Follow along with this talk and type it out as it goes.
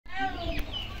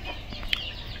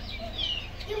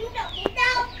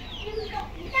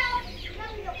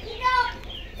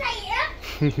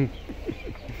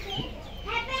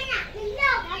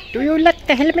Do you like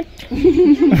the helmet?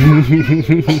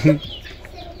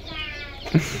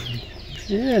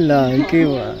 Siellä on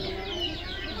kiva.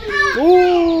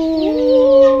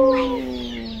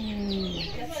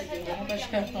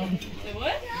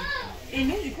 Et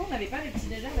nous, du coup, on n'avait pas les petits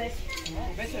déj avec.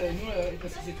 En fait, nous,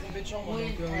 parce que c'est trompé de chambre, donc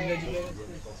il a dû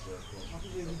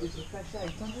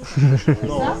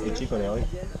No, il chico le hoy.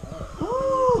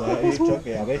 El choque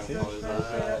a veces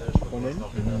ponen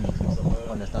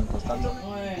cuando están tostando.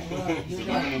 Moi,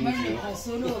 je le prends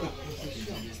solo.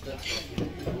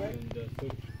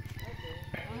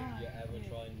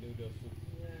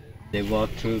 They walk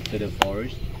through to the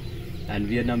forest, and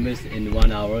Vietnamese in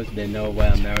 1 hour they know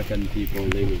where American people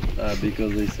live.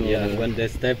 Because they saw. Yeah, when they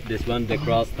step this one, the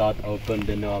cross start open.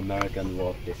 They know American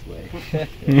walk this way.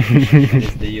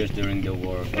 It's they used during the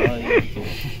war.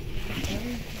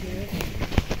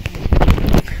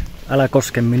 Älä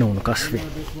koske minun kasvi.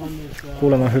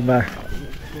 Kuulemma hyvä.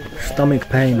 Stomach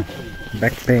pain,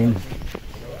 back pain.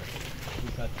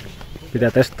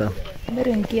 Pitää testaa.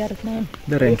 Verenkiertoon.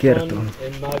 Verenkiertoon.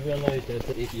 In my village,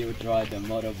 if you try the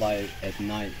motorbike at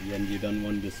night when you don't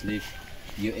want to sleep,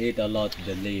 you eat a lot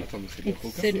the leaf.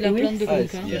 C'est de la plante de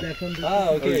coca.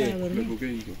 Ah, okay.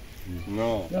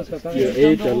 No. You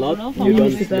eat a lot, you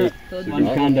don't sleep.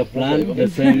 One kind of plant, the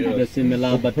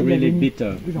similar but really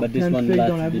bitter. But this one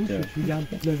less bitter.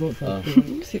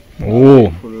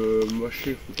 Oh.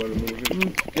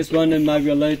 This one in my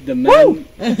village, the men,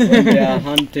 when they are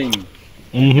hunting.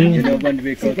 You know, when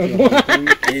we go to hunting,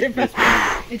 eat this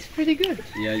one. It's pretty good.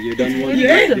 Yeah, you don't want to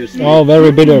eat this one. Oh,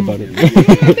 very bitter, but A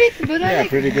bit, but I like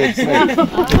Pretty good.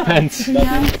 depends.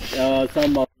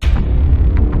 Some of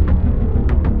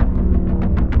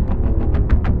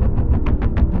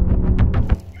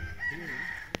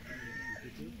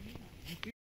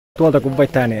Tuolta kun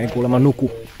vetää, niin ei kuulemma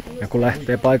nuku. Ja kun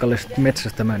lähtee paikallisesti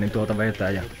metsästämään, niin tuolta vetää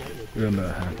ja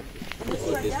yömyöhään.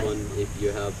 this one, if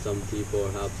you have some people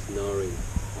have snoring.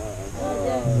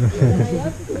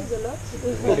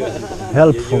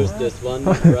 Helpful. You use this one,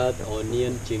 bread,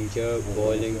 onion, ginger,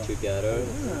 boiling together,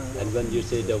 and when you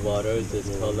see the water,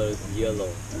 this color is yellow.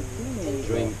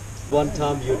 Drink. One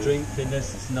time you drink, finish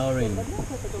snoring.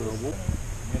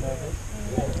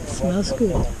 Smells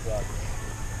good.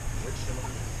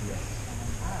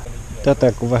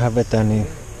 Tätä kun vähän vetää, niin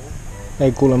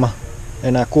ei kuulemma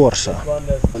enää kuorsaa.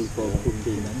 One for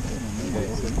cooking.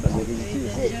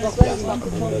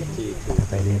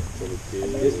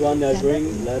 This one I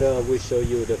bring, later I will show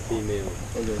you the female.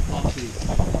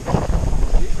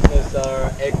 These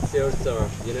are excelsior.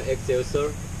 You know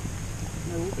excelsior?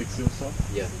 Excelsior?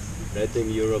 Yeah. I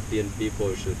think European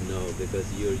people should know because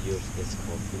you use this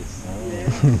coffees.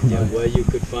 Yeah, where you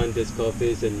could find this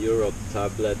coffees in Europe,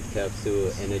 tablet,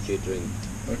 capsule, energy drink.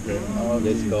 Okay.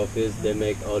 These coffees they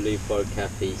make only for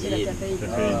caffeine.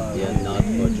 Yeah, not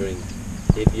for drink.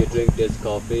 If you drink this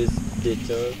coffees,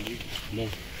 bitter. Non,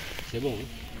 c'est bon.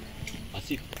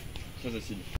 Acide. Très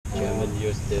acide. German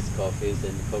use this coffees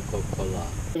in Coca-Cola.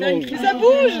 Ça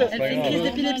bouge! Elle fait une crise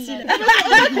d'épilepsie.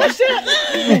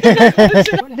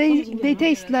 They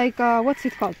taste like what's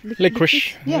it called?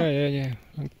 Licorice. Yeah. Yeah.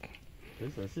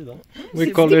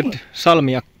 We call it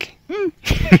salmiakki.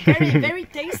 Very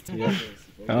tasty.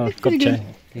 Oh, kopche.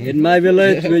 In my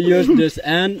village, we use this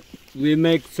and we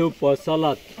make soup or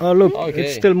salad. Oh look,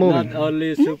 it's still moving. Not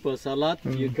only soup or salad,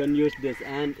 you can use this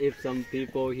and if some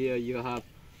people here you have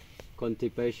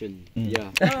constipation.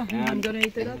 Yeah. Oh, I'm gonna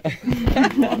eat it up.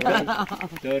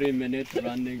 30 minutes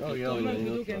running to toilet.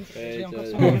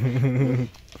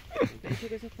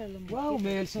 Waouh,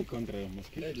 mais elles sont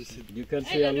You can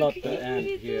see a lot of ant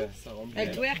here.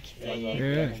 elles twerk.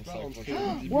 Yeah.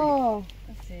 Wow.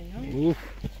 Oof.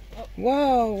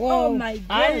 Wow, wow. Oh my god.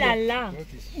 Ah là là.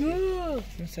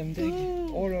 Ça me dégue.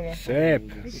 Oh là là. Sep.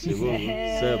 C'est bon,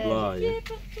 c'est blanc.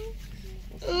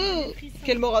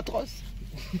 Quelle mort atroce.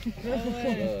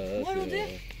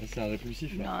 C'est un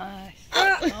répulsif.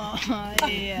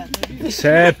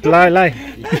 Sep, lai.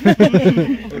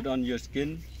 Put on your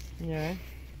skin. Yeah.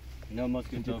 No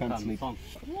mosquito can sleep.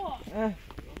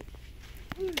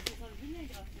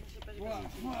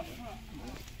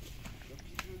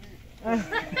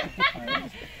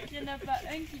 Il n'y en a pas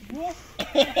un qui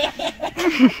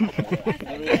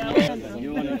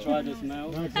You want to try the smell?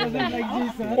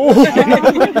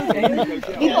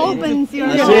 It opens your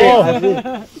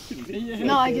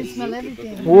No, I can smell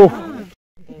everything.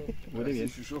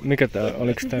 Mikä tää,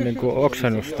 oliks tää niinku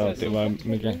oksennustauti vai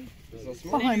mikä?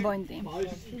 Pahoinvointiin.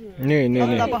 Niin.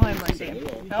 Ottaa pahoinvointiin.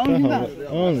 Ja on hyvä.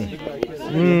 On.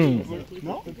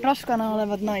 Raskaana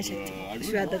olevat naiset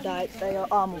syötetään, että ei ole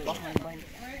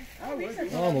aamupahoinvointia.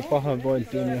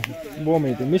 Aamupahoinvointiin ja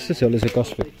vomitin. Missä se oli se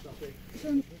kasvi?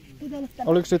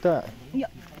 Oliko se tää? Joo.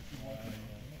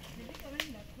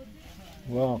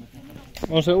 Wow.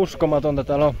 On se uskomatonta.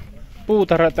 Täällä on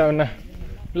puutarha täynnä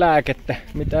lääkettä,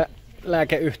 mitä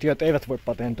lääkeyhtiöt eivät voi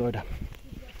patentoida.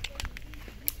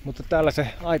 Mutta täällä se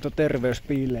aito terveys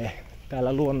piilee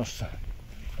täällä luonnossa,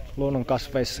 luonnon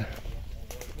kasveissa,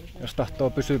 jos tahtoo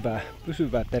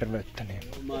pysyvää terveyttä. Niin.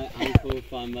 My uncle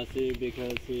pharmacy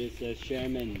because he is a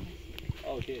shaman.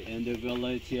 Okay. In the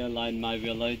village here, like my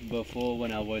village before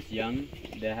when I was young,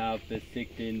 they have the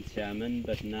 16 shaman,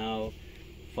 but now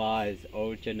 5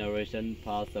 old generation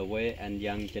passed away and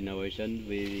young generation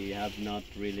we have not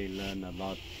really learned a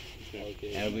lot.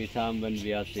 Okay. Every time when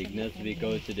we are sickness, we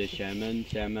go to the shaman.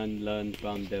 Shaman learn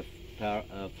from the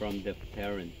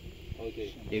parent.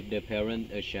 Okay. If the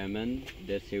parent a shaman,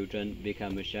 the children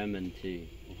become a shaman too.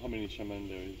 How many shaman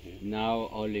there is here? Now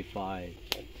only 5.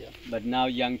 Yeah. But now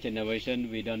young generation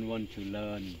we don't want to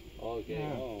learn. Okay.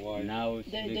 Oh, why? Now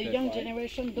The young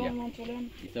generation don't want to learn.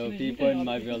 so people in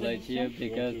my village here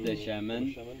because the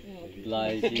shaman,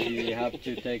 like you have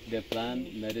to take the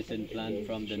medicine plant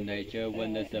from the nature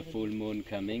when there's a full moon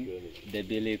coming. They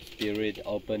believe spirit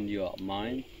open your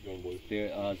mind,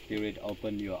 spirit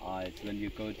open your eyes. When you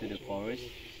go to the forest,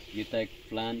 you take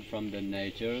plant from the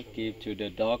nature, give to the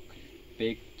dog,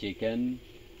 pig, chicken,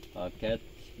 cat,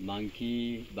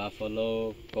 monkey,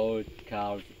 buffalo, goat,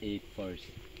 cows eat first.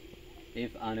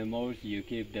 If animals you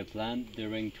keep the plant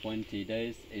during 20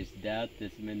 days is dead,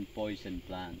 this means poison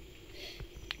plant.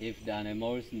 If the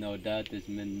animals know that, this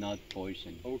means not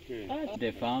poison. Okay.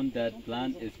 They found that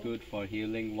plant is good for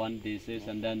healing one disease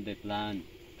and then they plant.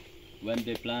 When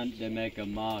they plant, they make a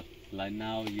mark. Like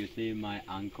now you see my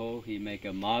uncle, he make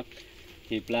a mark.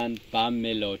 He plant palm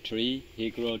mellow tree,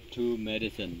 he grow 2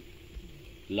 medicine.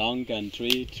 Longan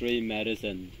tree, 3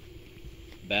 medicine.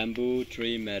 Bamboo,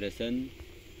 3 medicine.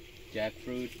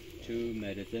 Jackfruit, 2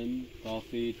 medicine.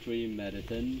 Coffee, 3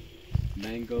 medicine.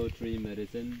 Mango, 3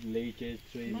 medicine. Lychee,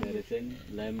 3 medicine.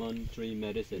 Lemon, 3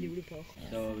 medicine.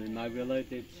 So in my village,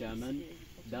 it's shaman.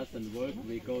 Doesn't work,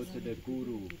 we go to the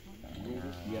guru.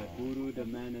 Guru, the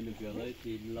man in the village,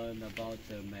 he learn about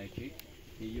the magic.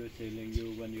 He used healing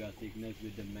you when you are sickness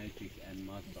with the magic and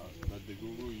massage. But the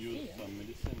guru use some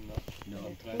medicine, no?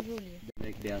 No, they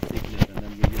make their sickness and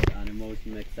then we use animals to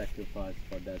make sacrifice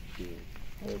for that cure.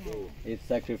 If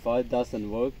sacrifice doesn't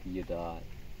work, you die.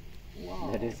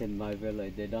 Wow. That is in my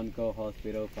village. They don't go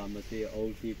hospital, pharmacy.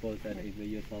 Old people said if we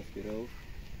use hospital,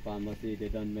 pharmacy, they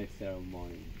don't make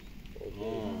ceremony.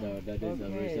 So that is the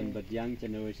reason. But young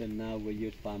generation now we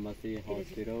use pharmacy,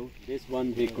 hospital. This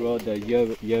one we grow the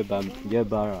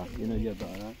yerbara. You know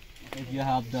yerbara? If you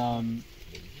have the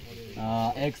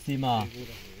eczema.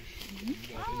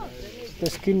 The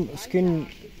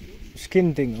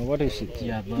skin thing, or what is it?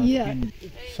 Yeah. Yeah.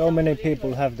 So many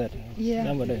people have that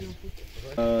nowadays.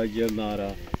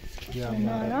 Yerbara.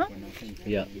 Mara.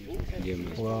 Yeah.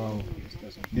 Yerbara. Wow.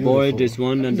 Boil this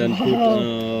one and then put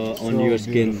on your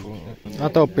skin.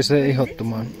 Atoppi se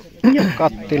ihottumaan.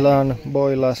 Kattilaan,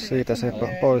 boilaa siitä se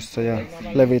pois ja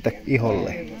levitä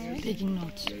iholle. Taking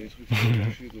notes.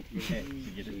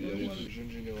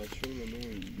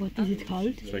 What is it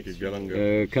called?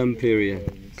 Camperia.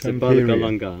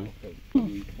 Galanga.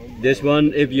 This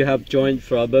one, if you have joint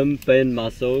problem, pain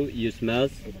muscle, you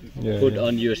smash, put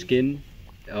on your skin,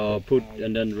 put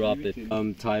and then rub it.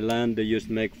 Thailand, they used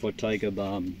to make for tiger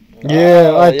balm.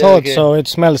 Yeah, I thought so. It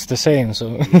smells the same.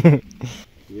 So.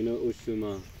 You know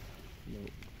Usuma?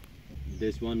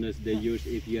 This one is they use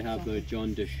if you have a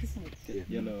jaundice.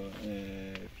 Yellow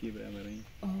fever amarine.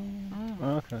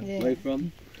 Okay. Yeah. Where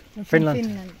from? Finland.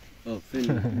 Oh,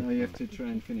 Finland. Now you have to try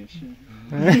and finish.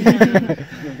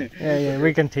 Yeah,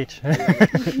 we can teach.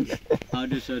 How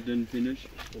does it then finish?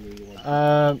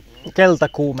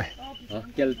 Keltakuume.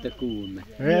 Keltakuume.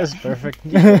 Yes, perfect.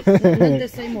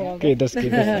 Kiitos.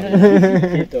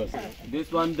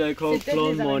 This one they call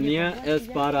pneumonia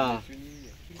espara.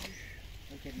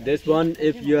 This one,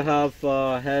 if you have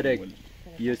headache,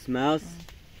 you smash,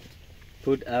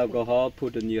 put alcohol,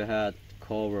 put in your head,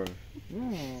 cover.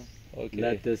 Okay.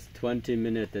 Let this 20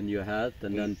 minutes in your head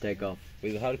and then take off.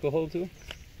 With alcohol too?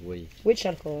 Oui. Which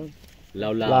alcohol?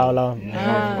 Lao.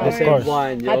 Of course.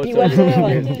 Wine. You Happy also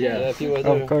water. yeah. Happy water.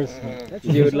 Of course.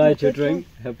 You would like to drink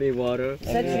happy water?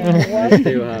 That's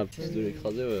Still have. De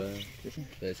l'écraser, ouais.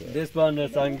 This one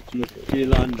is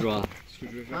Ankilandra.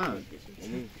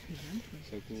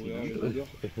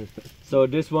 So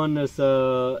this one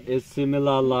is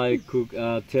similar like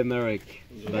turmeric,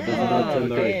 but it's not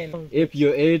turmeric. If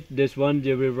you eat this one,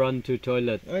 you will run to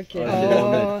toilet. Okay.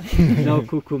 No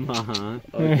kurkuma, huh?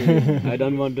 Okay. I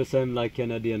don't want the same like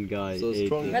Canadian guy. So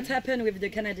strong. What happened with the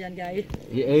Canadian guy?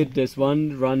 He ate this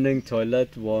one, running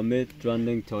toilet, vomit,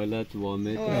 running toilet,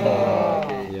 vomit.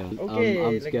 Yeah. Okay,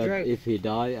 I'm like scared drug. if he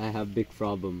die, I have big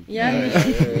problem. Yeah.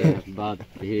 Yeah, but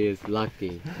he is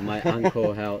lucky. My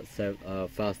uncle helped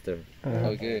faster.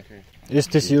 Okay. Is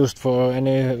this used for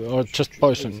any or just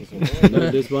poison? No,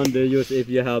 this one they use if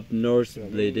you have nose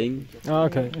bleeding. Oh,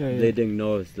 okay. Yeah, yeah. Bleeding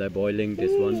nose, like boiling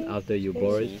this one after you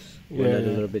boil. When Yeah, it's a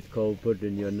yeah. little bit cold, put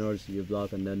in your nose, you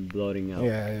block and then blotting out.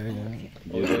 Yeah, yeah,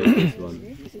 yeah. You take this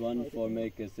one. This one for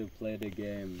make us to play the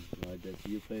game like this.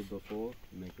 You played before,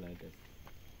 make like this.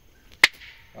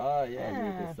 Ah, Yeah, yeah.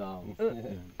 make a sound.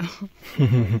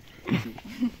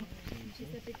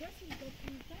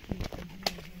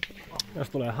 Jos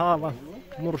tulee haava,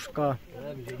 murskaa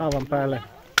haavan päälle,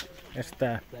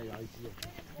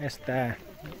 estää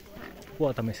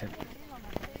vuotamisen.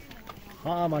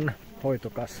 Haavan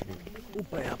hoitokasvi.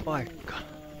 Upea paikka.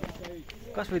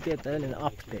 Kasvitieteellinen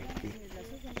apteekki,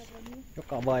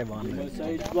 joka vaivaa meitä.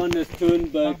 This one is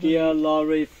Thunbergia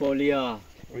larifolia.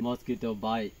 Mosquito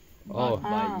bite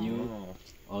by you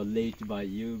or laid by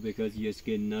you because your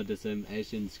skin not the same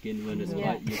Asian skin. When it's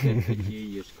white, you can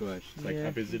itchy, you scratch.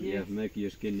 Yeah, make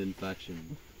your skin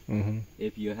infection.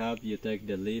 If you have, you take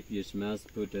the leaf, you smash,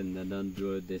 put in, and then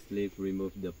draw this leaf,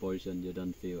 remove the poison, you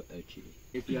don't feel itchy.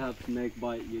 If you have snake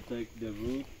bite, you take the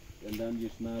root, and then you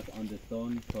smash on the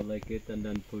stone, collect it, and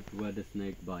then put where the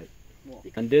snake bite.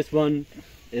 And this one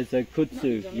is a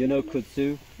kutsu. You know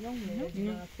kutsu?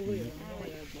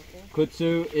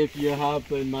 Kutsu, if you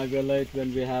have in my village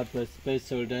when we have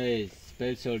special days,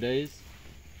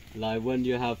 like when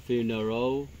you have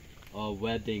funeral or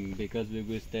wedding, because we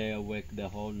will stay awake the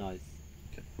whole night.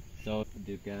 So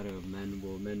together, man,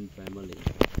 woman, family,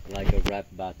 like a rap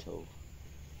battle.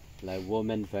 Like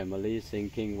woman family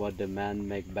thinking what the man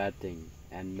make bad thing,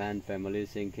 and man family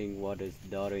thinking what his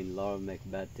daughter-in-law make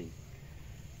bad thing.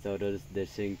 So that's the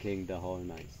thinking the whole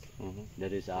night.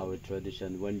 That is our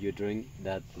tradition. When you drink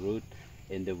that root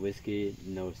in the whiskey,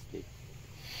 no sleep.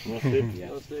 Yeah.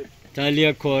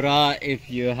 Talia Kora, if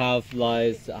you have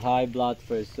like high blood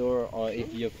pressure or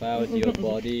if you felt your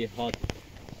body hot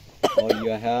or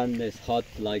your hand is hot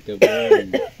like a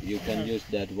burn, you can use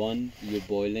that one, you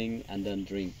boiling and then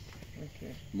drink.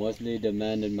 Okay. Mostly the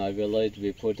men in my village,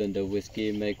 we put in the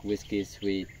whiskey, make whiskey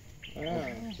sweet.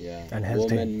 Yeah. And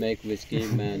healthy. Women make whiskey,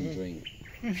 men drink.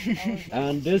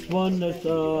 And this one is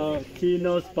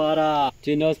Chinospara.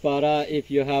 Chinospara, if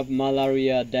you have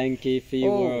malaria, dengue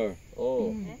fever,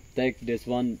 take this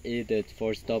one, eat it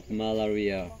for stop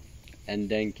malaria and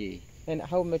dengue. And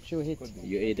how much you eat?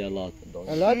 You eat a lot.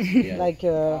 A lot? Yeah. Like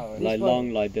Like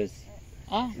long like this.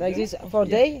 like this for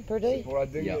day per day?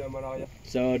 Yeah.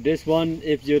 So this one,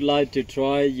 if you'd like to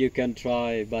try, you can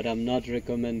try, but I'm not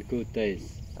recommend good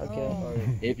taste. Okay.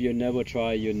 If you never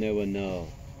try, you never know.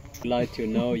 If you like to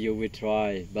know, you will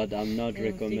try, but I'm not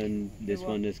recommend this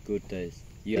one is good taste.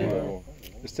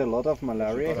 Is there a lot of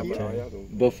malaria here?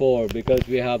 Before, because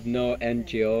we have no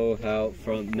NGO help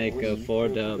from maker for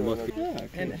the mosquito.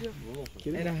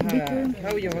 And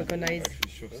how you recognize?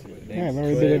 Yeah,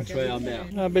 very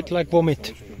a bit like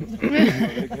vomit.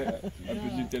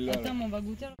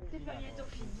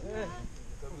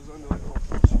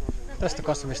 Tästä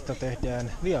kasvista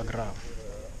tehdään Viagraa.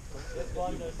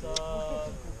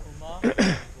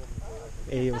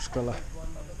 Ei uskalla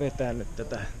vetää nyt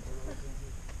tätä.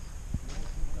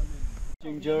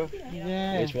 Ginger.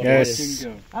 Yes.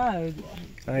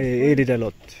 I eat it a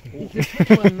lot.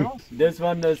 This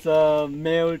one is a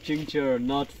male ginger,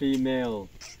 not female.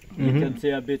 You can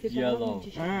see a bit yellow.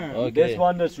 This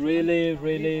one is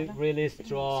really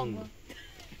strong.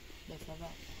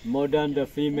 More than the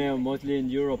female. Mostly in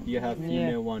Europe you have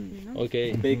female one.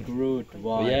 Okay. Big root,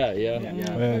 wide. Yeah.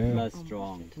 But less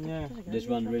strong. This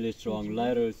one really strong.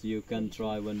 Later you can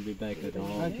try when we back at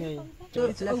home. Okay.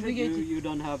 You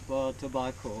don't have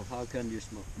tobacco. How can you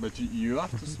smoke? But you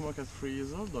have to smoke at 3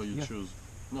 years old or you choose?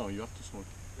 No, you have to smoke.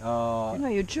 No,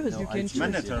 you choose. You can It's choose.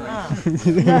 mandatory.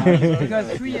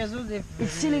 Because 3 years old,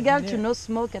 It's illegal to not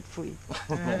smoke at 3.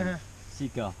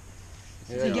 Sika.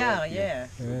 cigar, yeah.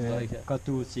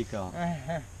 Katu sika.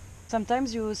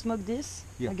 Sometimes you smoke this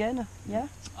again. Yeah.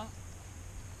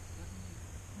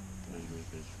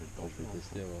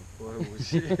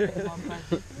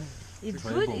 It's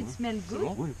good. It smells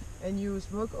good. And you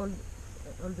smoke all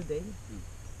the day?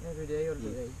 Every day, all the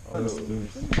day.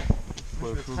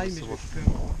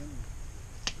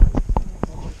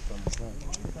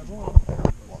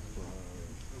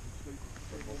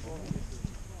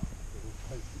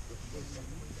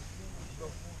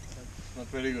 Not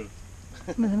very good.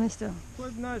 Mitä mistä?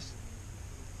 Quite nice.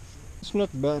 It's not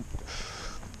bad.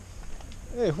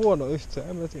 Ei huono yhtään,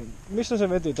 en mä tiedä. Missä se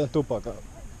veti tän tupakan?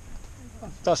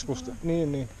 Taskusta.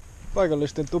 Niin.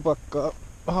 Paikallisten tupakkaa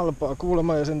halpaa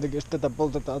kuulemma ja sen takia tätä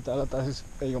poltetaan täällä, tai siis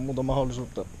ei oo muuta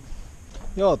mahdollisuutta.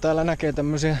 Joo, täällä näkee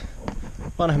tämmösiä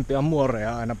vanhempia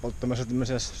muoreja aina polttamassa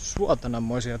tämmösiä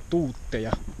suotanammoisia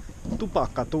tuutteja.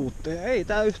 Tupakkatuutteja. Ei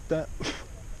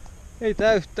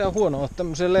tää yhtään huono oo,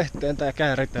 tämmöiseen lehteen tää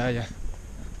kääritään ja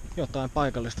jotain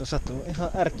paikallista satuu. Ihan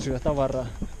ärtsyä tavaraa.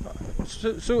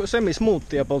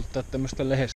 Semismuuttia polttaa tämmöstä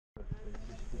lehdestä.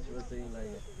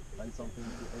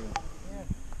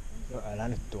 No älä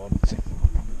nyt tuomitse.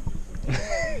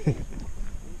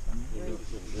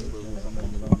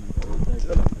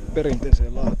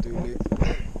 Perinteiseen laatyyliin.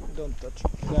 Don't touch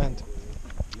plant.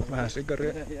 Vähän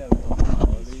sikaria.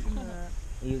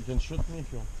 You can shoot me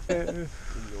if you want.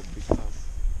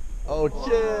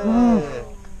 Okay.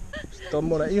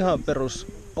 Tommonen ihan perus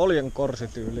oljen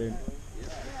korsityyliin.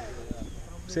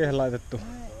 Siihen laitettu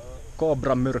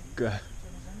koobran myrkkyä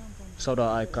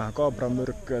sodan aikaan. Koobran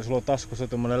myrkkyä, sulla on taskussa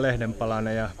tommonen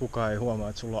lehdenpalanen ja kukaan ei huomaa,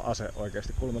 että sulla on ase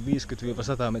oikeesti. Kuulemma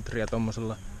 50-100 metriä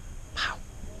tommosella.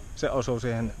 Se osuu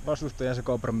siihen vastustajan, se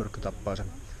koobran myrkky tappaa sen.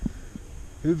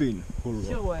 Hyvin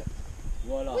hullua.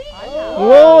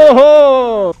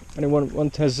 Whoa! Anyone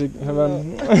want to have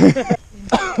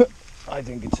I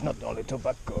think it's not only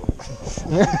tobacco.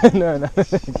 No.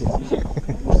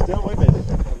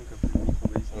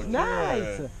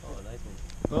 Nice!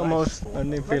 Almost on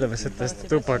niin pilvessä tästä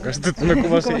tupakasta, että mä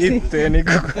kuvasin itteeni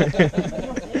koko ajan.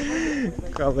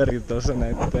 Kaveri tuossa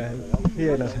näyttää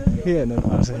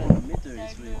hienon aseen.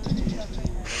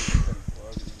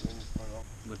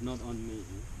 But not on me.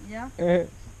 Yeah? Okay.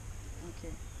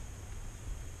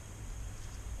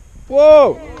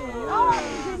 Wow!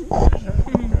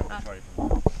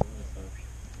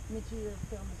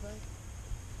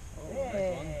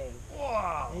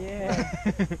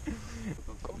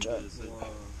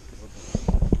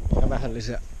 Ja vähän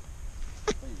lisää.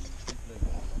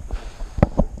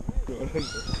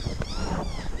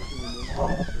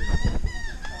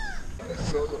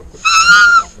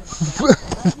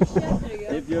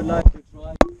 If you like to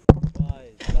try,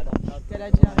 but I'm not T'as la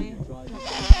diarrhée.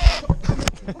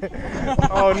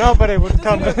 Oh, nobody would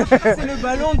come. C'est le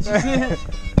ballon, tu sais.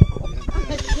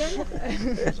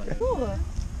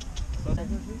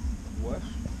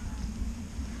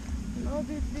 Oh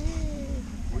bébé.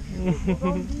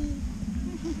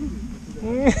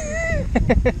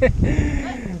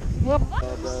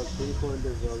 the people in the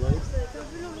village,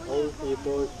 old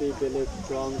people still believe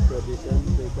strong tradition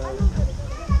because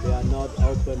they are not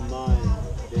open-minded.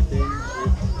 They think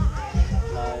it's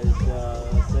like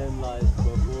same like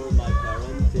before my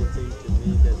parents teaching to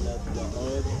me that the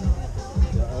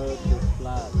earth is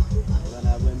flat. When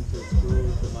I went to school,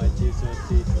 my teacher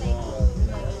teach wrong,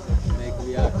 make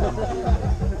me a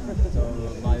confused. So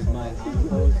my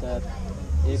uncle said,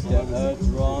 if the earth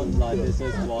round like this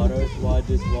is waters, why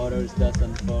this waters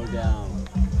doesn't fall down?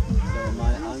 So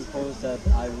my uncle said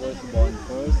I was born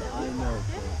first, I know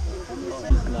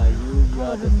first. It's like you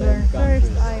are the same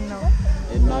country. I know.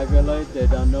 In my village, they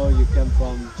don't know you come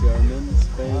from Germany,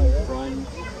 Spain, France,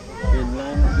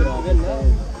 Finland. You are the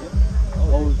same.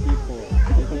 Old people,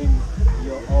 they think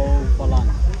you're all Falang.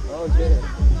 Okay.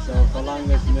 So Falang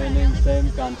is meaning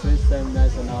same country, same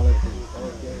nationality.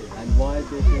 Okay. And why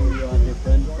do you think you are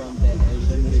different from the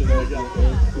Asian? Because you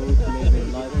eat food, live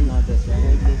in life not the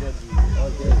same.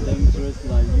 Okay. They think just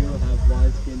like you have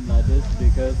white skin like this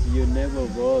because you never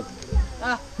work.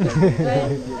 You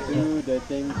do the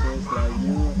thing just like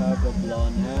you have a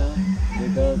blonde hair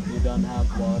because you don't have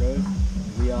water.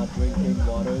 We are drinking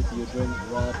water, you drink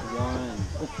red wine.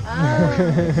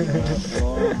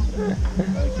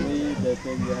 Actually, they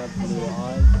think you have blue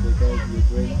eyes because you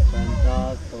drink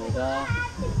Fanta, soda.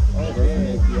 This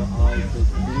makes your eyes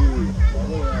blue.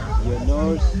 Your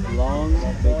nose long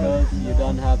because you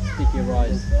don't have sticky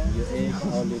rice. You eat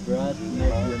only bread,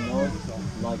 make your nose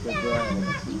like a bread.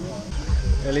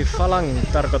 Eli falang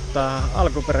tarkoittaa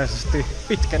alkuperäisesti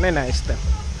pitkänenäistä.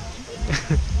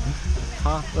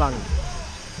 Falang.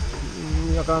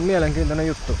 Joka on mielenkiintoinen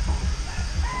juttu.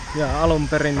 Ja alun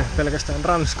perin pelkästään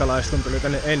ranskalaiset tuli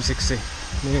tänne ensiksi,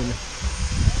 niin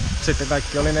sitten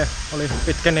kaikki oli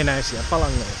pitkänenäisiä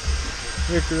falangeja.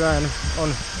 Nykyään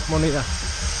on monia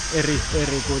eri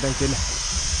kuitenkin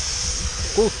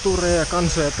kulttuureja ja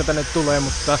kansoja, jotka tänne tulee,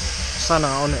 mutta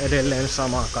sana on edelleen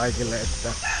sama kaikille, että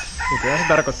Nykyään se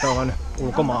tarkoittaa vain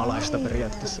ulkomaalaista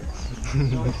periaatteessa.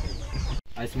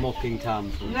 I smoking time.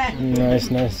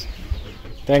 Nice.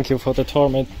 Thank you for the tour,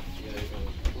 mate.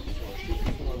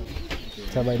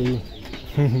 Savadi. Who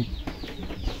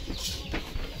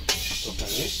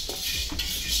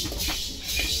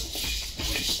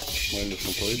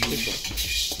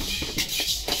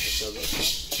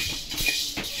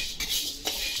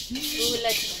would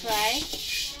like to try?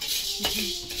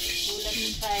 Who would like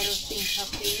to try roasting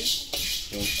coffee?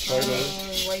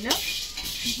 Why not?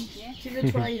 Yeah. Tu veux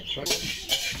try?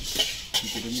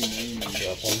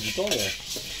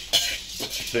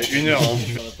 C'est 1 heure.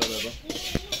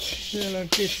 Siellä on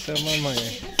kissa mama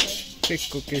ja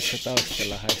pikku kissa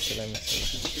taustalla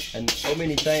haistelemassa. And how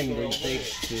many time will it take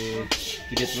to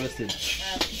get roasted?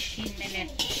 15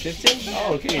 minutes. 15?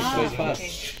 Oh, okay, so it's fast.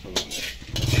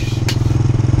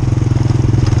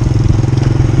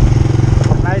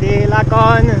 Lädi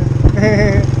lakon!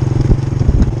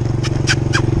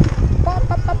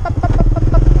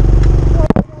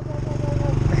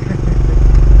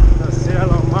 No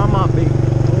siellä on mama pikku.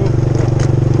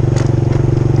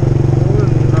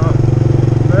 Kunno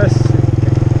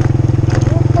mössikkä.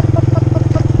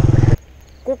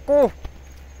 Kuku!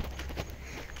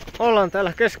 Ollaan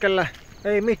täällä keskellä,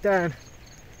 ei mitään.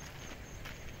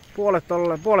 Puolet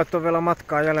on vielä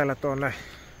matkaa jäljellä tuonne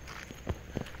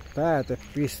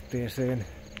päätepisteeseen.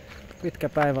 Pitkä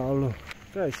päivä ollut.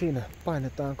 Ei siinä,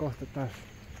 painetaan kohta taas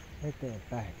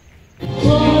eteenpäin.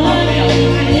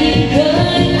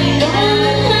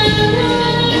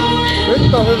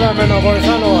 Nyt on hyvä meno, voi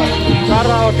sanoa.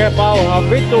 Karaoke pauhaa,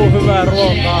 vitu hyvää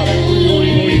ruokaa.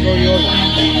 Oi.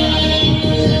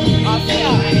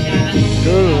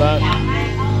 Kyllä.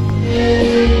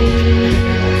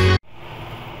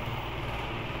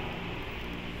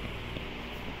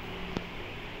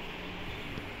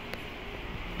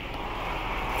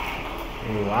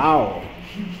 Wow.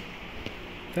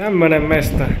 Tämmönen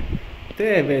mesta.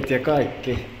 TVt ja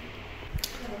kaikki.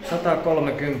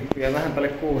 130, vähän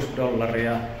päälle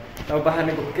 $6. Tää on vähän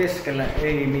niinku keskellä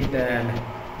ei mitään.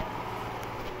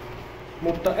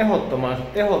 Mutta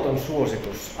ehdoton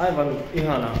suositus. Aivan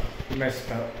ihana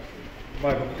mesta.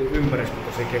 Vaikutti ympäristö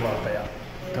tosi kivalta.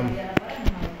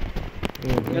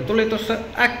 Ja tuli tuossa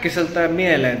äkkiseltään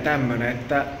mieleen tämmönen,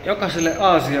 että jokaiselle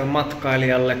Aasian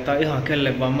matkailijalle tai ihan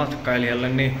kelle vaan matkailijalle,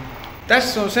 niin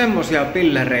tässä on semmosia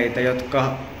pillereitä,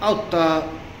 jotka auttaa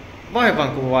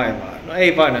vaivan kuin vaivaa. No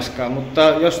ei vainaskaan, mutta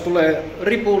jos tulee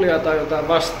ripulia tai jotain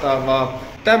vastaavaa,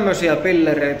 tämmösiä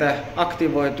pillereitä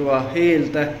aktivoitua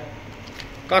hiiltä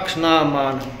 2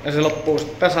 naamaan ja se loppuu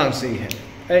tasan siihen.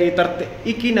 Ei tarvitse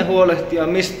ikinä huolehtia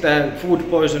mistään food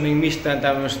poisoning, mistään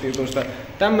tämmöistä jutusta.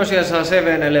 Tämmösiä saa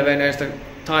 7-Eleveneistä,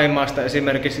 Thaimaasta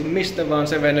esimerkiksi, mistä vaan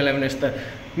 7-Eleveneistä,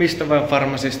 mistä vaan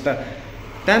farmasista.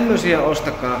 Tämmösiä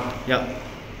ostakaa ja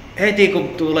heti kun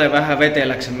tulee vähän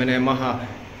veteläksi menee maha,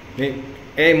 niin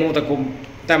ei muuta kuin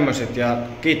tämmöset ja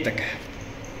kiittäkää.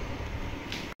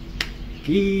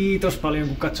 Kiitos paljon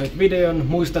kun katsoit videon,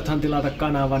 muistathan tilata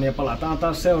kanavan ja palataan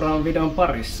taas seuraavan videon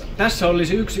parissa. Tässä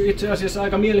olisi yksi itse asiassa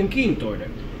aika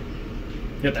mielenkiintoinen.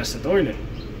 Ja tässä toinen.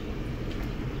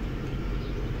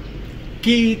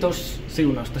 Kiitos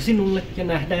siunausta sinulle ja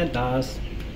nähdään taas.